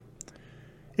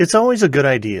It's always a good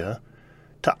idea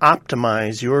to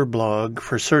optimize your blog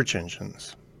for search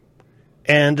engines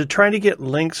and to try to get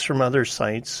links from other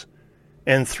sites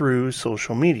and through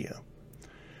social media.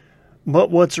 But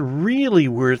what's really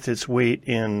worth its weight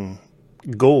in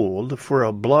gold for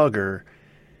a blogger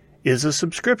is a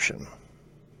subscription.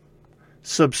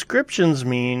 Subscriptions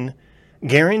mean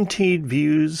guaranteed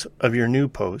views of your new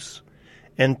posts,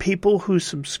 and people who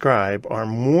subscribe are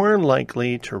more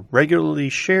likely to regularly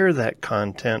share that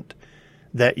content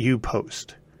that you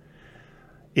post.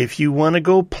 If you want to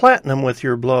go platinum with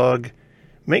your blog,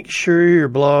 make sure your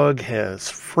blog has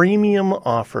freemium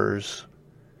offers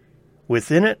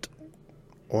within it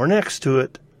or next to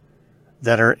it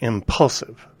that are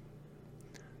impulsive.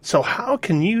 So how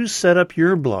can you set up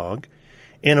your blog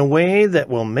in a way that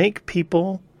will make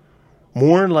people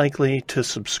more likely to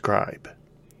subscribe?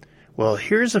 Well,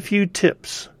 here's a few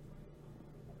tips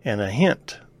and a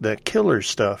hint that killer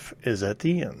stuff is at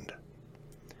the end.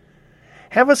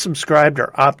 Have a subscribed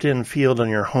or opt-in field on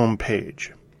your home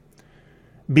page.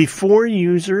 Before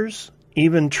users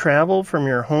even travel from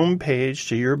your home page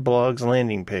to your blog's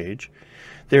landing page,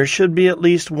 there should be at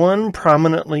least one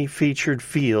prominently featured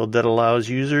field that allows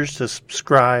users to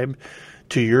subscribe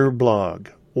to your blog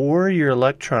or your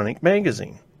electronic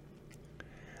magazine.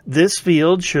 This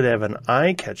field should have an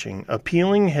eye-catching,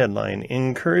 appealing headline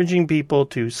encouraging people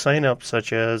to sign up,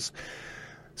 such as,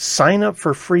 "Sign up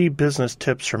for free business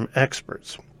tips from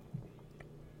experts."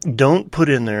 Don't put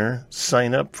in there,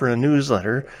 "Sign up for a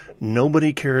newsletter."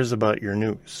 Nobody cares about your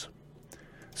news.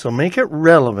 So make it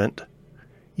relevant,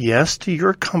 yes, to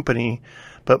your company,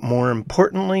 but more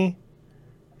importantly,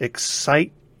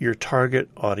 excite your target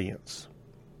audience.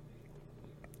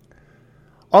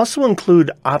 Also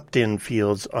include opt-in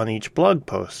fields on each blog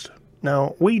post.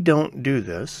 Now, we don't do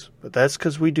this, but that's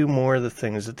because we do more of the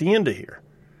things at the end of here.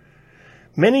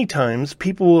 Many times,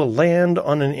 people will land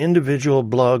on an individual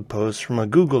blog post from a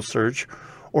Google search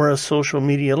or a social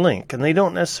media link, and they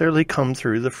don't necessarily come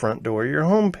through the front door of your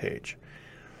homepage.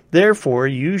 Therefore,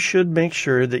 you should make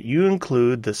sure that you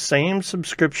include the same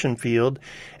subscription field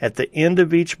at the end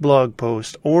of each blog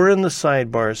post or in the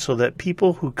sidebar so that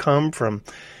people who come from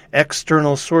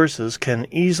external sources can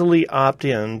easily opt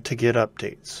in to get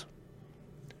updates.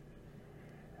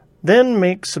 Then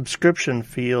make subscription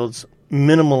fields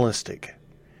minimalistic.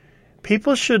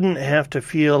 People shouldn't have to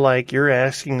feel like you're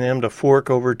asking them to fork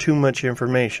over too much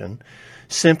information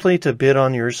simply to bid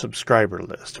on your subscriber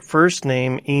list. First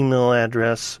name, email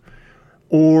address,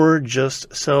 or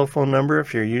just cell phone number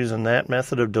if you're using that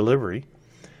method of delivery.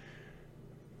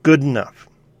 Good enough.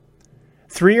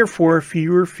 3 or 4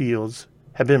 fewer fields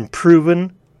have been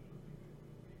proven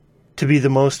to be the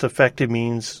most effective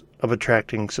means of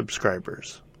attracting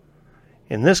subscribers.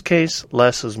 In this case,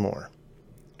 less is more.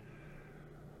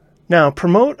 Now,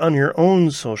 promote on your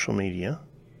own social media.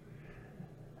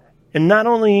 And not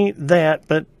only that,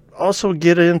 but also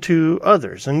get into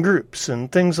others and groups and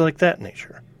things like that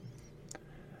nature.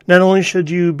 Not only should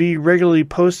you be regularly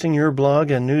posting your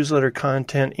blog and newsletter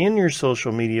content in your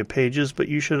social media pages, but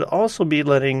you should also be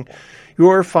letting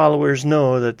your followers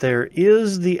know that there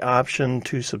is the option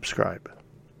to subscribe.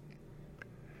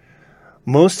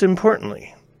 Most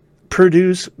importantly,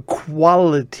 produce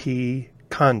quality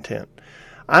content.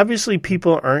 Obviously,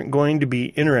 people aren't going to be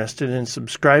interested in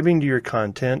subscribing to your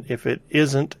content if it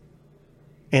isn't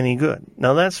any good.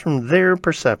 Now, that's from their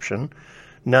perception,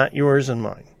 not yours and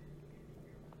mine.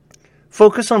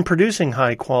 Focus on producing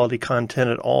high-quality content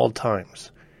at all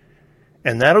times,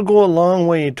 and that'll go a long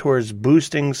way towards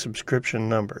boosting subscription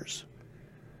numbers.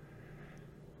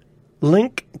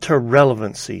 Link to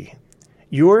relevancy.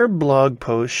 Your blog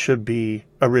post should be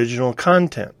original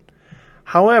content.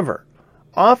 However,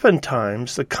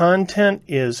 oftentimes the content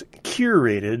is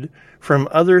curated from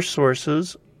other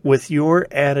sources with your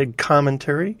added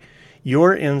commentary,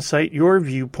 your insight, your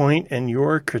viewpoint, and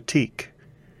your critique.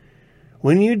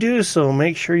 When you do so,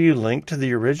 make sure you link to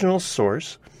the original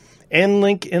source and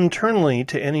link internally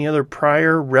to any other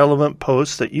prior relevant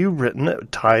posts that you've written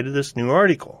that tie to this new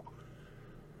article.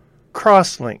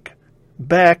 Cross-link,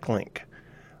 backlink,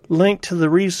 link to the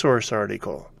resource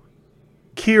article,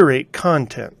 curate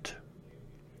content.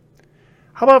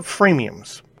 How about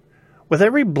freemiums? With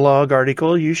every blog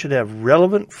article, you should have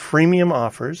relevant freemium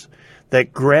offers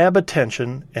that grab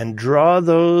attention and draw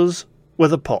those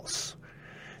with a pulse.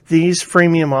 These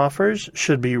freemium offers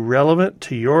should be relevant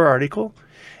to your article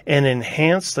and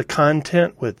enhance the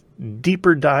content with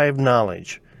deeper dive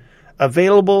knowledge,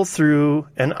 available through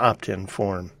an opt-in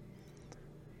form.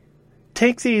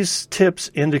 Take these tips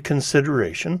into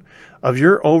consideration of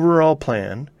your overall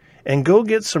plan and go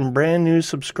get some brand new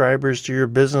subscribers to your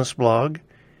business blog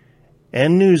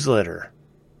and newsletter.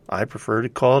 I prefer to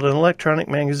call it an electronic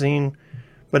magazine,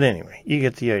 but anyway, you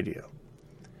get the idea.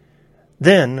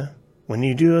 Then, when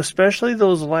you do especially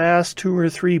those last 2 or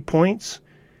 3 points,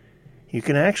 you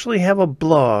can actually have a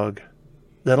blog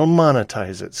that'll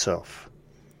monetize itself.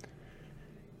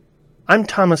 I'm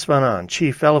Thomas Van On,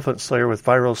 Chief Elephant Slayer with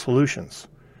Viral Solutions.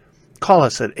 Call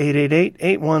us at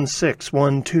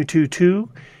 888-816-1222,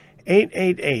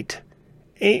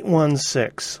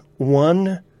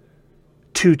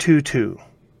 888-816-1222.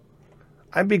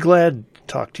 I'd be glad to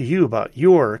talk to you about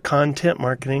your content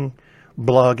marketing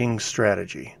blogging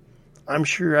strategy. I'm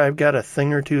sure I've got a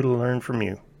thing or two to learn from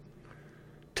you.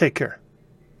 Take care.